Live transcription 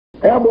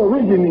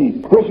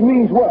Aborigines, which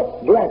means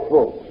what? Black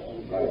folks.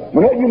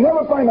 You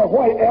never find a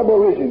white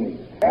aborigine.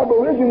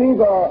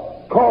 Aborigines are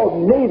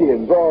called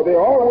natives, or they're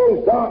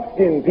always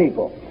dark-skinned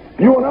people.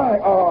 You and I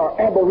are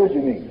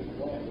aborigines,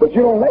 but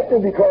you don't like to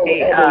be called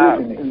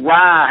aborigines.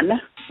 Ron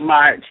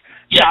March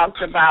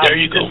talked about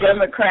the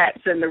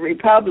Democrats and the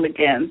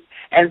Republicans,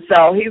 and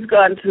so he's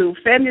going to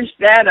finish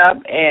that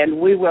up, and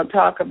we will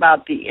talk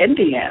about the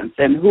Indians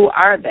and who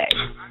are they.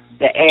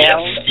 The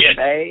L,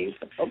 they.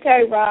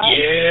 Okay, Ron.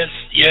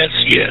 Yes.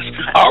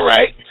 All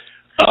right.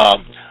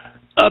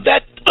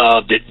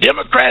 The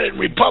Democrat and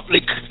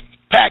Republic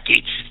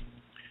package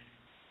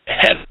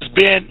has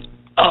been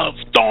a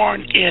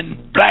thorn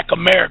in Black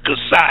America's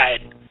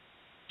side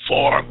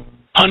for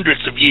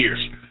hundreds of years,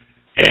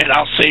 and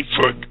I'll say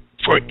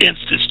for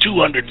instance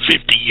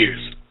 250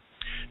 years.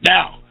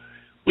 Now,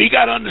 we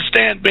got to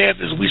understand,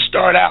 Bev, as we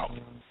start out,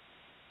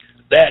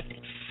 that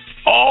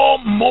all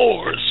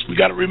Moors, we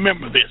got to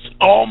remember this,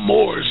 all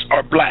Moors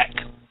are black,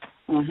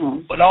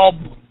 but all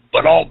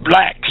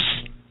blacks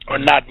are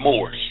not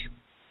Moors.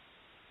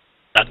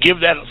 Now give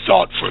that a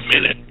thought for a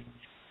minute,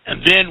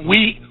 and then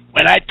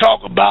when I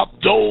talk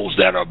about those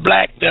that are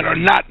black that are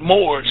not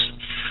Moors,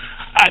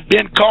 I've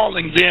been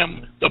calling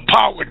them the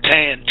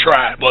Powhatan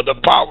tribe or the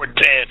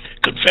Powhatan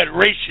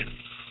Confederation,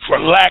 for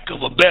lack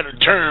of a better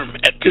term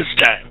at this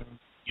time.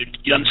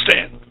 You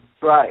understand?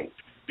 Right.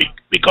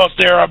 Because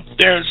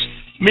there's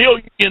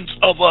millions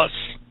of us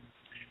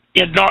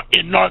in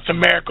North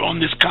America on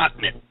this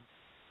continent,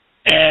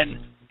 and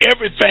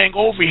everything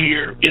over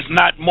here is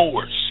not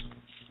Moors,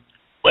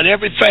 but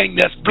everything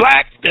that's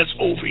black that's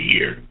over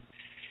here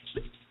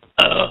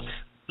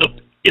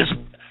is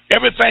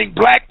everything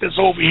black that's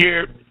over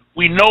here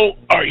we know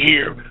are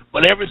here,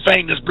 but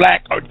everything that's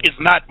black is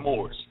not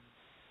Moors.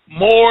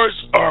 Moors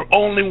are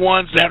only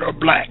ones that are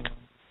black.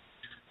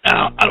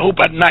 Now, I hope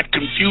I'm not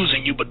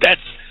confusing you, but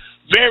that's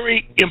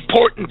very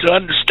important to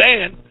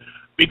understand,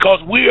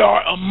 because we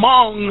are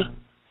among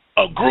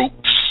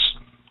groups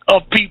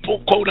of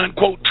people, quote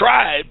unquote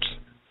tribes,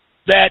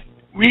 that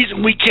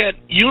reason we can't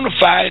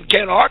unify and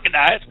can't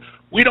organize,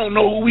 we don't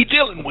know who we're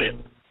dealing with.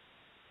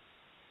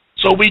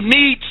 So we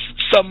need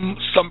some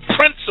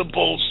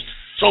principles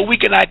so we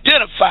can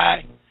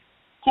identify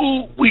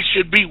who we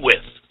should be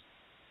with.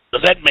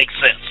 Does that make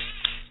sense?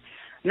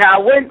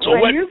 Now, when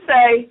you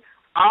say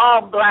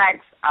all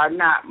blacks are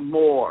not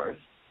Moors,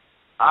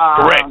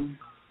 correct.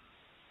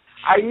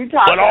 Are you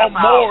talking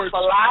about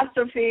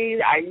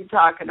philosophy? Are you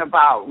talking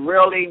about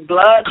really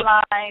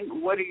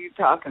bloodline? What are you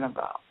talking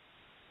about?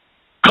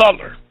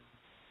 Color.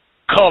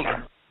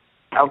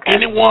 Okay.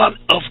 Anyone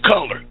of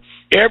color,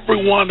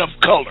 everyone of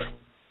color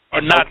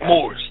are not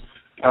Moors.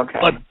 Okay.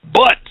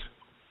 But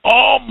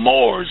all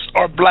Moors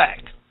are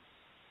black.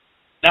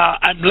 Now,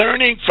 I'm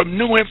learning from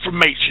new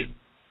information,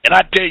 and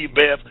I tell you,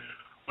 Bev,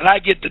 when I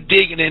get to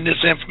digging in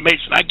this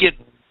information, I get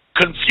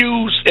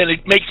confused, and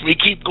it makes me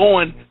keep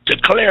going to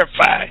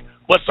clarify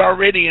what's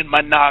already in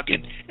my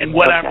noggin and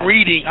what I'm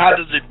reading. How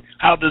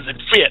does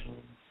it fit?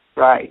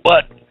 Right.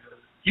 But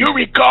you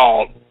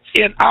recall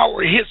in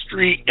our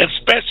history,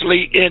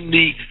 especially in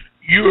the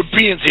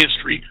Europeans'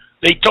 history,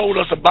 they told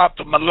us about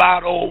the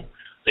mulatto.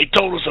 They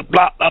told us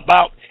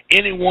about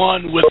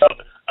anyone with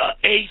an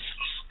ace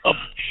of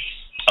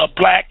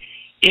black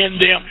in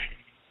them.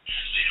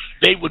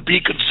 They would be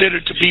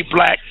considered to be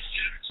black.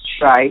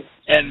 Right.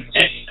 And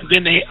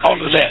then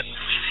all of that.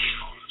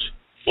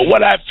 But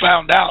what I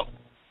found out,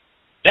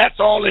 that's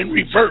all in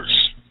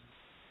reverse,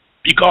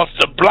 because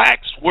the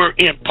blacks were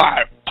in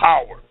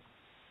power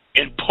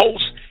in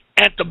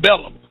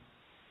post-antebellum.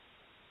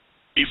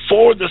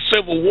 Before the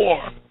Civil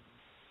War,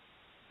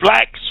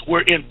 blacks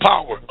were in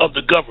power of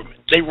the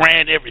government. They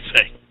ran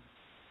everything.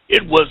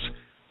 It was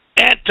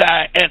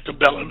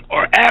anti-antebellum,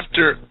 or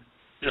after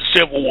the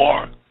Civil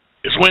War,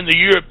 is when the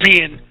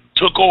European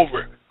took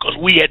over, because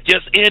we had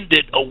just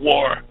ended a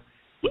war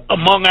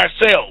among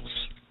ourselves,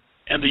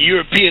 and the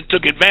European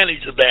took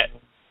advantage of that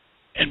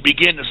and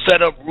began to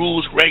set up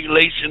rules,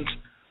 regulations,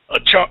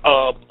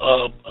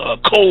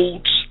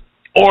 codes,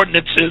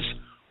 ordinances,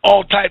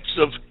 all types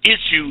of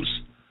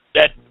issues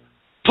that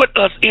put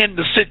us in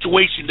the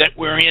situation that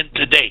we're in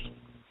today.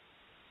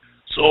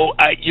 So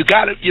you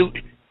gotta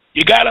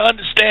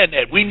understand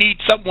that we need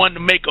someone to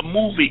make a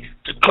movie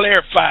to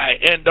clarify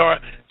and or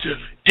to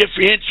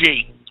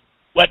differentiate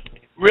what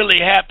really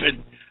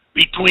happened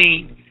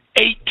between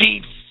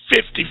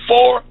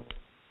 1854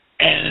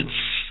 and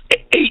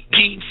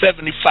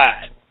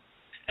 1875.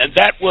 And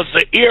that was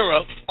the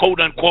era, quote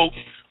unquote,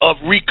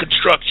 of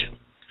Reconstruction,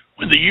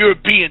 when the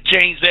European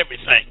changed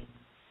everything.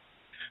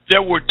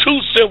 There were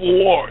two civil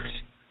wars,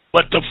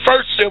 but the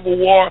first Civil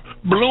War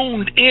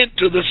bloomed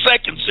into the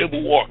second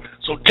Civil War.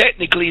 So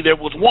technically there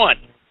was one.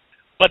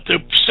 But the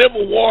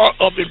Civil War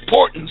of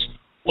importance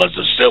was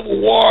the Civil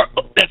War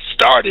that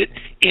started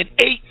in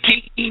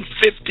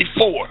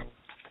 1854.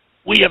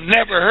 We have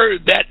never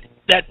heard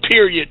that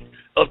period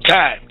of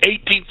time,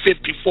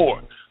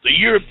 1854. The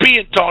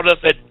European taught us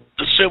that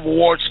the Civil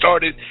War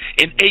started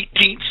in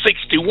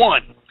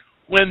 1861,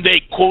 when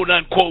they, quote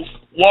unquote,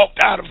 walked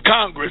out of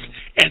Congress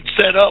and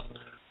set up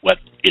what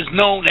is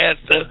known as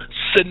the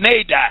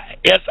Sinedie,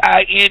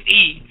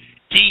 S-I-N-E-D-I-E.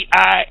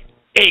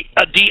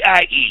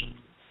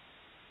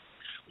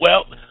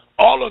 Well,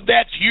 all of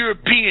that's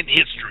European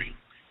history.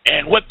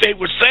 And what they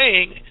were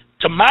saying,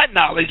 to my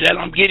knowledge, that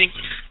I'm getting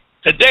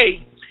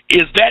today,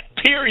 is that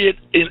period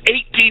in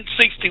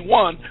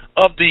 1861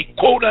 of the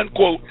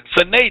quote-unquote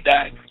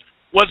Sinedie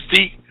was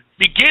the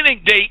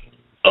beginning date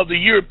of the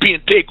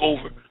European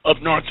takeover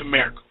of North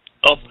America,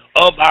 of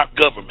our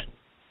government.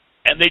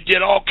 And they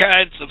did all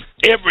kinds of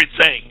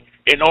everything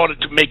in order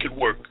to make it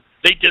work.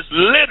 They just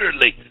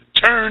literally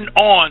turned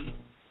on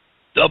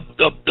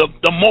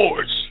the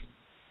Moors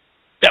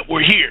that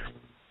were here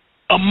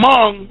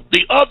among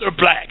the other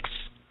blacks.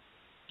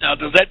 Now,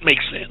 does that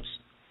make sense?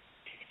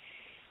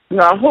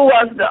 Now, who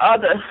was the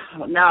other?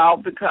 No,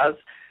 because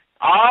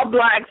all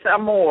blacks are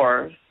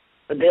Moors,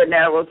 but then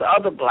there was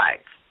other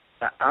blacks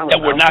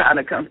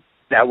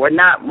that were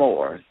not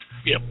Moors.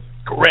 Yep,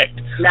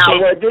 correct. Now, so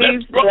were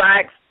these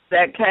blacks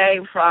that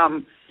came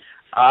from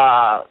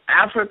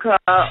Africa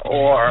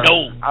or?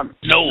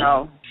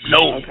 No.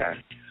 Okay.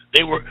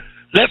 They were.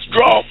 Let's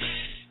draw.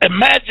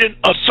 Imagine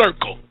a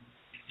circle.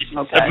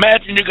 Okay.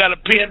 Imagine you got a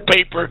pen,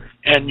 paper,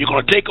 and you're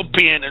going to take a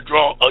pen and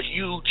draw a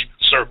huge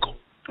circle.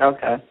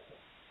 Okay.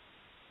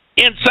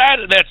 Inside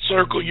of that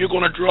circle, you're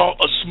going to draw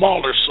a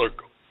smaller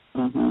circle.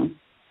 Mm-hmm.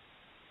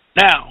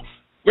 Now,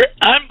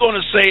 I'm going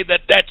to say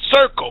that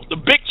circle, the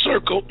big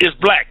circle, is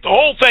black. The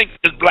whole thing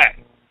is black.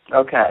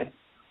 Okay.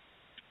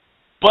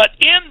 But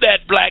in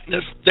that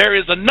blackness, there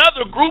is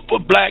another group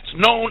of blacks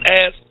known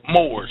as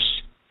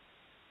Moors.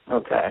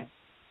 Okay.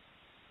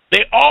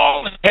 They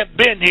all have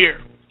been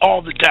here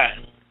all the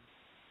time.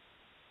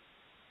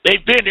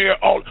 They've been here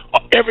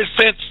ever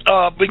since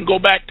we can go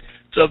back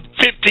to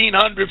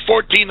 1500,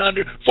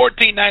 1400,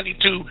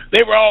 1492.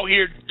 They were all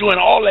here doing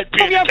all that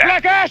period of time.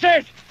 You black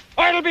asses!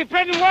 I'll be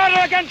bread and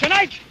water again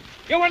tonight!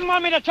 You wouldn't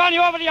want me to turn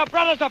you over to your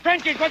brothers, the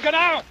Frenchies, would you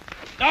now?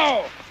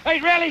 No,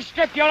 I'd really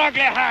strip your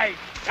ugly hide.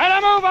 Get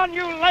a move on,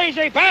 you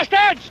lazy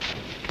bastards!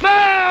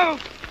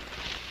 Move!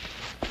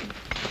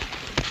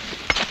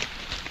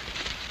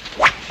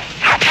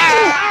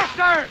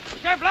 Master!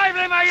 Keep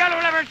lively, my yellow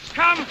livers,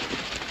 come!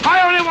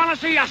 I only want to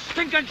see you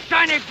stinking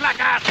shiny black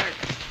asses!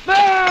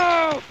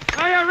 Move!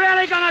 Are you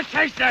really gonna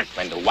taste this?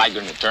 When the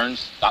wagon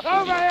returns, that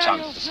will be your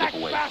chance to slip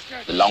away.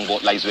 The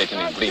longboat lies waiting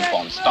in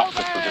Greenform, stocked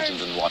with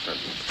provisions and water,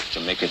 to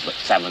make it but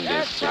 7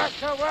 days sail.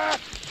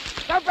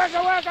 Get back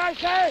to work, I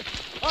say!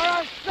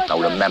 Now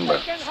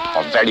remember,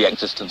 our very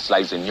existence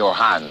lies in your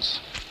hands.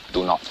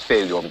 Do not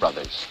fail your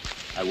brothers.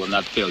 I will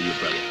not fail you,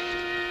 brother.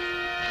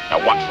 Now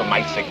watch for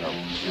my signal.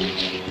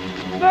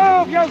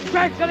 Move, you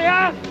dregs of the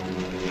earth!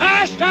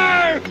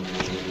 Master!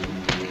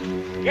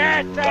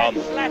 Get that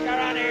slacker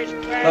on his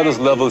face! Let us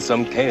level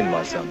some cane,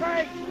 my son.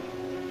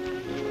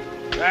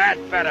 That's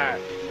better.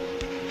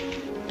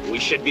 We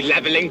should be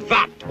leveling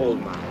that, old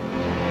man.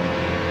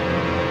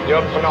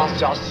 Your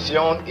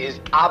pronunciation is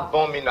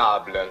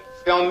abominable.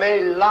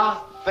 Fermez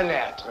la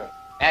fenêtre.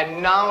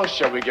 And now,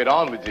 shall we get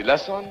on with the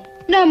lesson?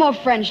 No more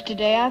French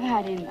today. I've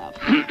had enough.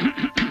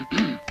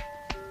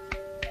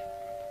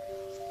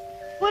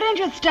 What don't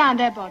you stand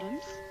there,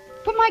 Bottoms?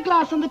 Put my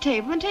glass on the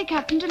table and take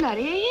Captain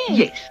Delarier here.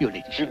 Yes, your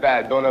ladyship. Too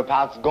bad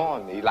Bonaparte's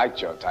gone. He liked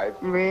your type.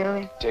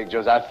 Really? Take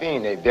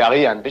Josephine, a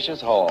very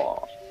ambitious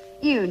whore.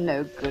 You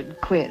no good,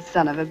 queer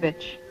son of a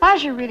bitch. I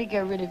should really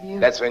get rid of you.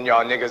 That's when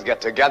your niggers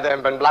get together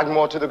and burn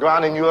Blackmore to the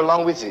ground and you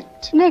along with it.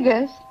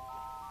 Niggers?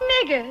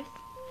 Niggers?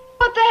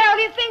 What the hell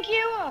do you think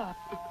you are?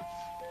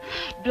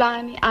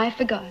 Blimey, I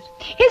forgot.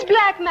 His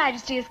Black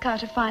Majesty has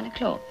cut a finer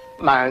cloth.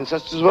 My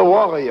ancestors were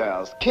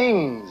warriors,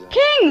 kings.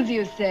 Kings,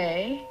 you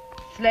say?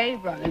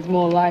 Slave runners,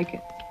 more like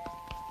it.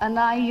 And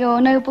now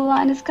your noble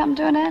line has come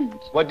to an end.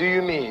 What do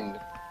you mean?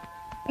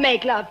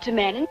 Make love to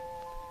men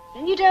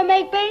and you don't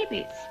make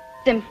babies.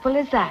 Simple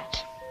as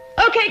that.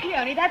 Okay,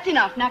 Cleone, that's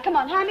enough. Now, come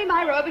on, hand me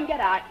my robe and get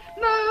out.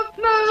 Move,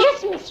 move.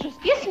 Yes, mistress.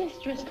 Yes,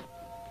 mistress.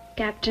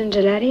 Captain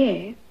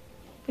Delarier,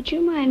 would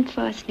you mind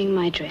fastening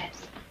my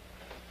dress?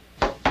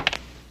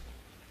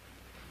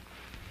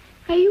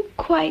 Are you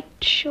quite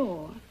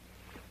sure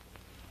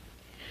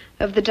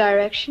of the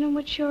direction in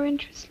which your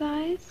interest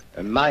lies?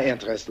 My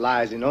interest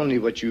lies in only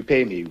what you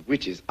pay me,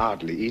 which is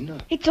hardly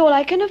enough. It's all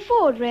I can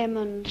afford,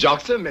 Raymond.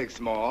 Joxer makes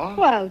more.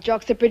 Well,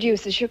 Joxer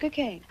produces sugar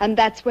cane, and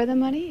that's where the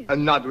money is.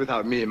 And not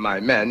without me and my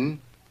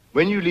men.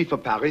 When you leave for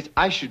Paris,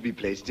 I should be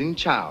placed in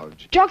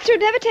charge. Joxer would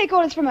never take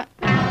orders from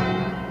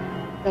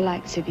the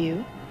likes of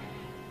you.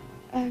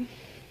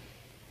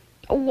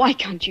 Why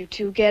can't you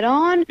two get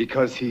on?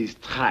 Because he's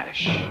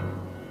trash.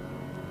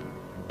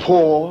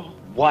 Poor,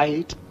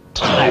 white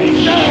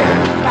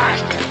trash.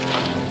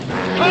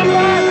 Come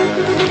on!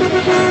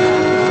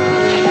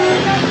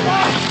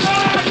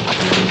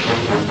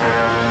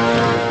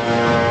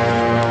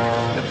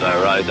 If thy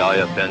right eye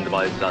offend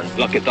my son,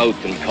 pluck it out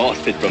and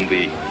cast it from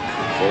thee.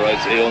 For I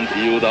say unto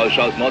you, thou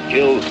shalt not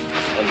kill,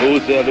 and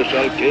whosoever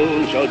shall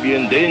kill shall be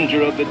in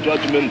danger of the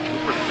judgment. You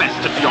profess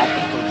to be our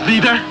people's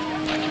leader?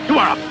 You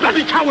are a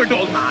bloody coward,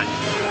 old man!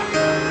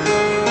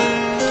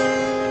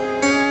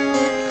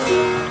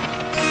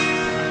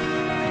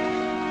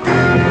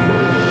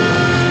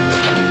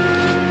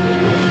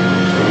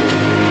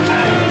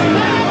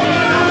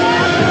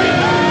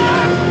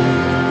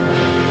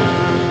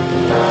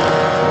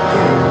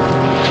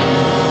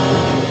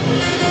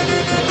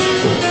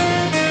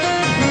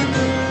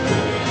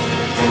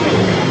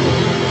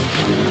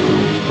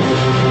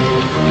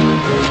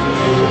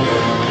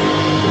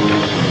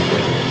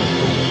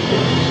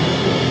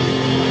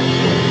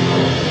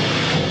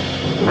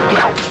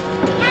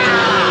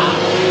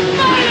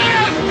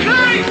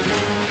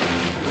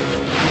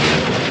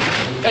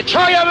 You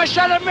throw your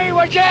machete at me,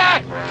 would ya?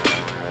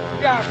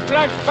 You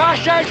blood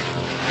bastard!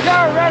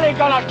 You're really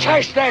gonna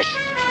taste this!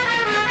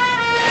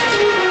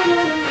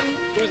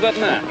 Who's that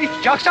man?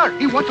 It's Jackson.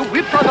 He wants to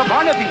whip Brother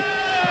Barnaby.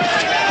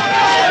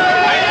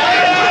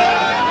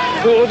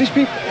 Who are these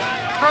people?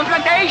 From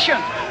plantation.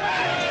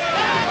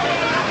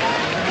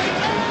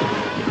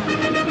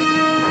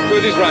 Where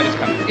are these riders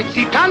coming? It's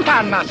the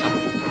Tantan, massa.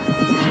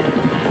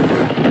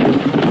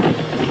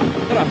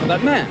 What happened to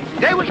that man?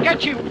 They will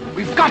get you.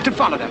 We've got to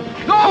follow them.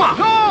 No!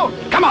 No!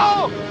 Come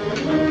on!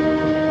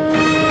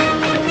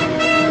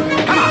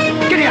 Come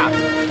on! Get out!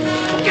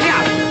 Get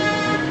out!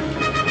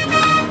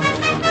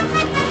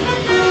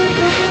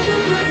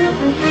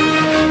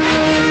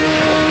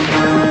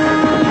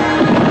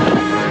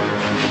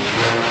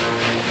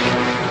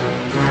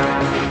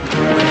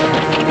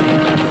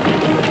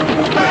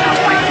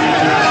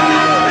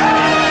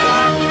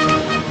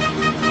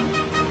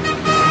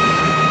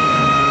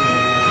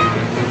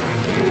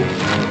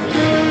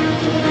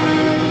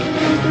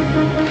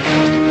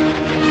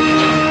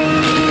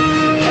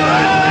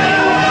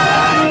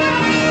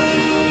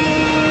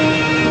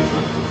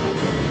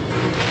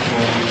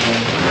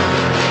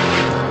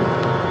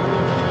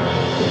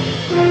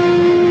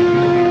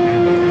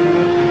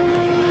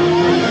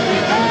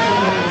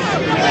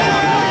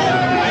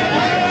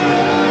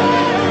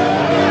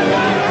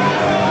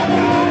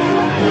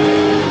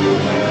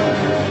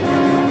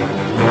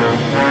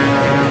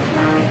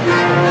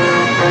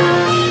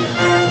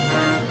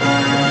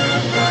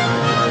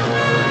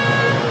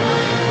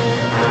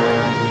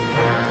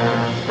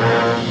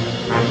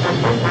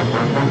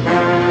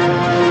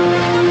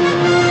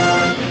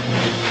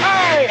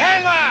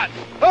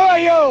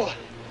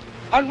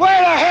 And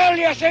where the hell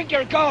do you think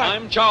you're going?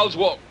 I'm Charles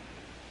Walk.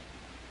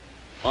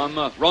 I'm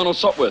Ronald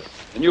Sopwith,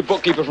 the new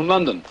bookkeeper from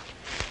London.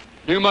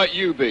 Who might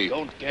you be?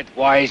 Don't get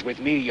wise with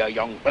me, you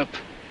young whelp.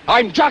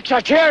 I'm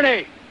Jackson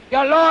Tierney,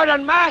 your lord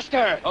and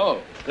master.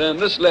 Oh, then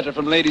this letter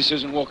from Lady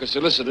Susan Walker,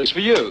 solicitor, is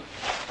for you.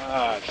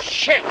 Ah,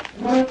 shit.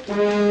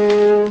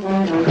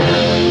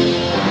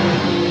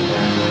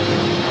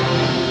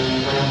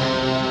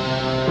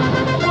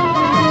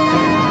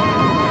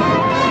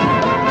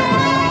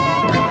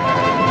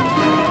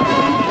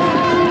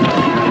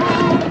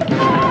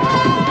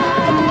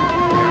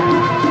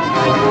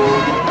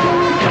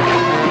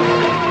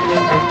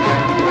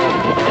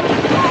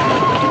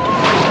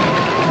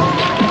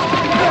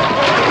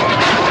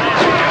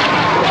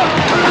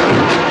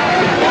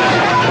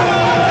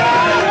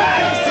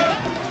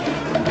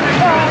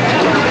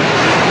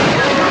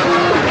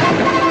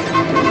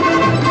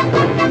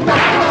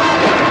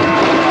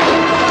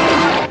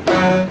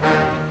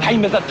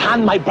 Time is at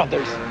hand, my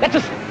brothers. Let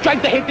us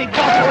drive the hateful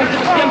gospel into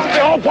the flames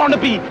for all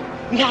Barnaby.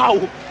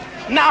 Now!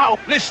 Now!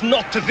 Listen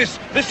not to this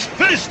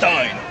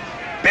Philistine,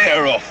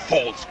 bearer of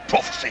false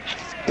prophecy.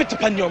 Spit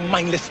upon your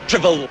mindless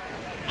drivel.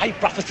 My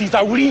prophecies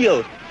are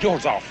real.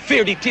 Yours are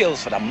fairy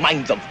tales for the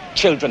minds of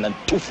children and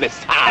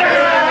toothless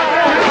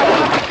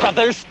hands.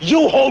 Brothers,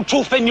 you hold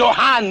truth in your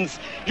hands.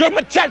 Your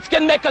machetes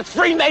can make us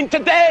free men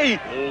today.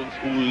 Those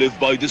who live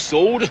by the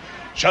sword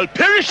shall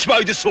perish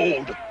by the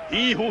sword.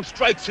 He who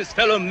strikes his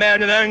fellow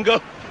man in anger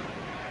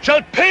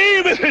shall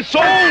pay with his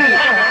soul.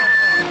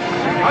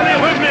 Allez,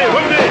 revenez.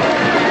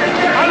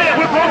 Allez,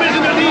 reformez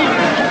une ligne.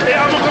 Et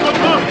à mon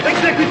commandement,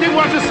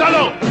 exécutez-moi ce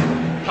salon.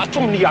 Not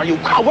only are you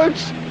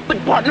cowards, but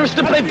partners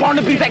to play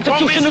Barnaby's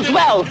execution as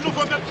well.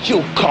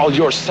 You call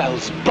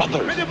yourselves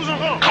brothers.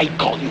 I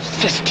call you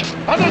sisters.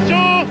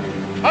 Attention!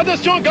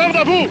 Attention, garde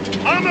à vous!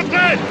 Armes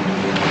prêtes!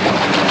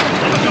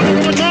 Attention, mon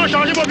commandement,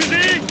 chargez vos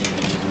fusils!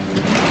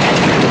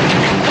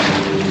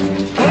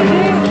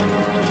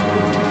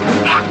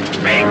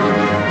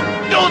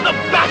 Do the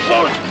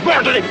backbone,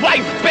 murdering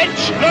wife,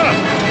 bitch! Là,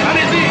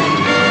 allez-y!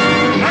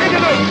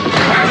 Arrêtez-le!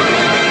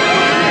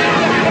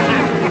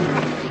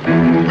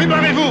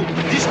 Préparez-vous!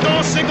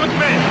 Distance 50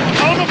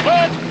 mètres! Armes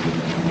prêtes!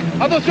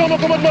 Attention, mon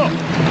commandement!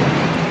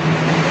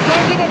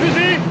 Chargez vos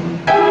fusils!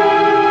 Près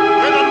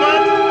à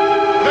droite,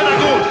 près à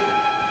gauche!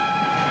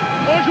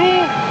 Bonjour!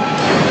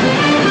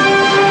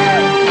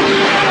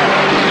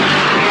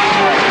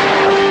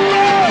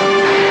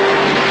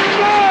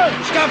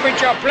 Stop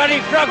it, you bloody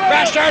frog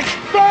bastards!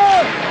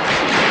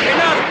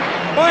 Enough!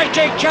 I'll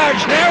take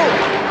charge now!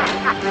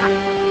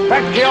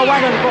 Back to your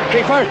wagon,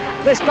 bookkeeper!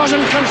 This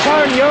doesn't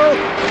concern you!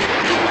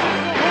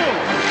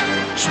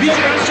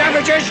 Stupid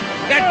savages!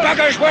 That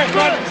bugger's worth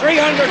about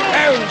 300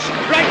 pounds!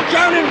 Like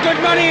drowning good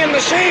money in the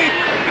sea!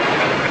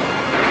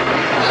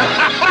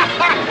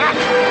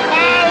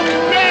 Ah,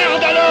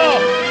 merde alors!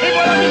 Et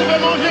voilà qu'il se fait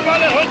manger par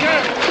les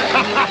requins!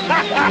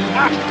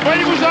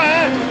 Voyez-vous ça,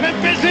 hein?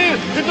 L'imbécile,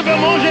 il se fait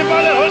manger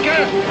par les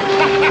requins!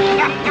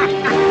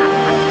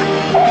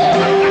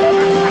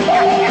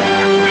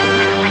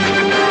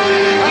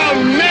 Ah,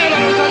 merde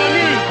alors ça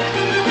m'amuse!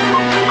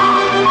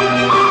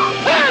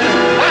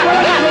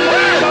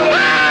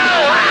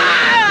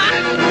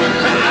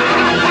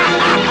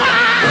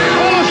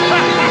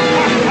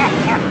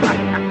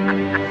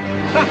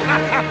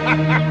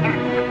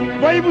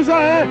 Voyez-vous ça,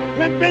 hein?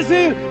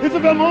 L'imbécile, il se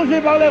fait manger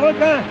par les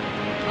requins!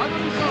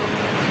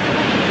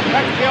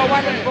 Back to your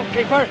wagon,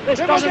 bookkeeper. This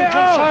doesn't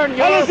concern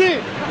you. Allez-y!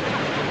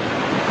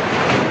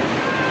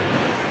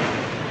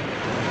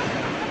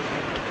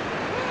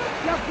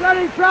 You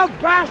bloody frog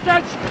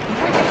bastards!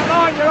 Taking the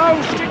law in your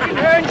own stinking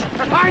hands!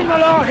 I'm the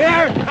law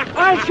here!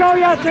 I'll show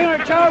you a thing or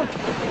two!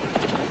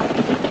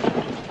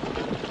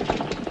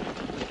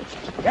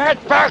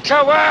 Get back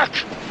to work!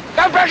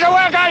 Get back to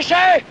work, I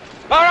say!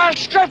 Or I'll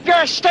strip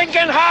your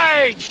stinking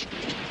hides!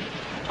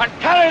 And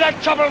carry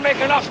that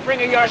troublemaking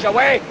offspring of yours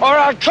away, or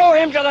I'll throw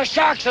him to the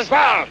sharks as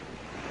well!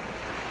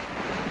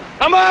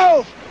 Now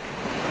move!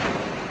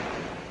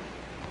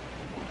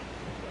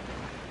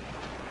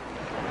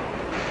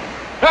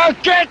 Now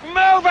get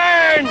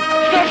moving!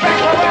 Get back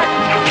to work!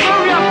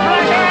 Move your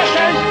black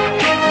asses!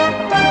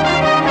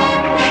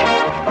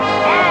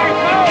 All right,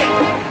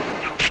 move!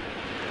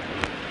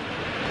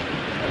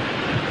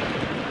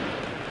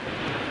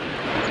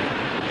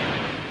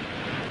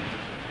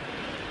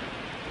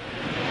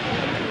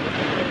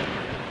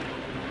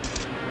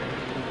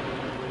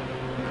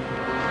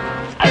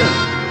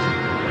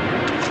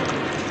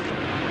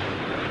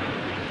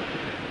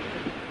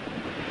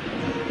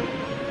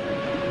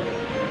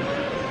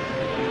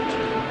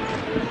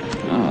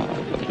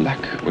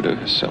 Black Widow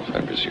herself,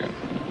 I presume.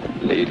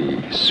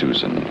 Lady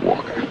Susan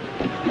Walker.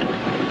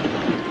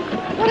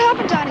 What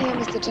happened down here,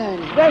 Mr.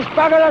 Tony? This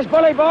bugger's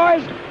bully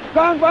boys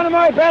found one of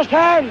my best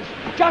hands,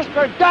 just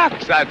for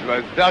ducks. That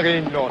was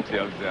very naughty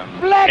of them.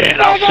 Black and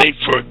I'll say,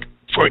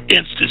 for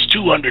instance,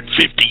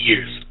 250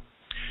 years.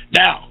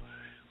 Now,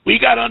 we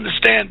got to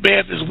understand,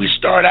 Beth, as we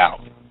start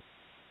out,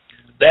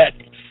 that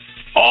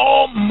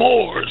all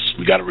Moors,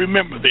 we got to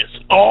remember this,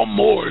 all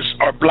Moors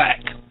are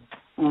black.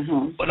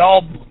 Mm-hmm. But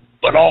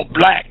all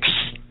blacks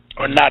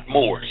are not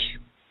Moors.